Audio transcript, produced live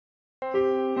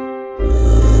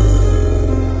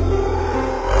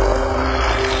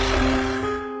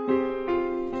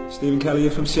Stephen Kelly here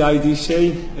from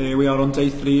CIDC. We are on day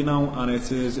 3 now, and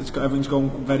everything's going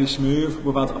very smooth.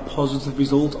 We've had a positive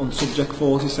result on subject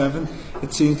 47.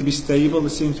 It seems to be stable.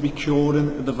 It seems to be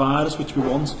curing the virus, which we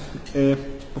want.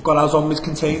 We've got our zombies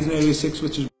contained in area 6,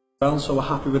 which is well, so we're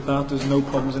happy with that. There's no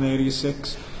problems in area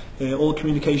 6. All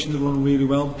communications are running really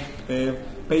well.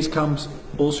 Base camps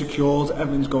all secured,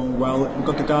 everything's going well. We've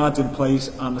got the guards in place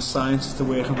and the scientists are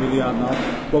working really hard now.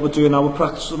 What we're doing now, we're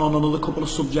practicing on another couple of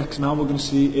subjects now. We're going to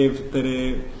see if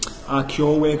our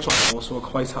cure works, so we're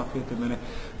quite happy at the minute.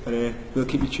 But we'll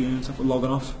keep you tuned, we're logging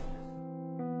off.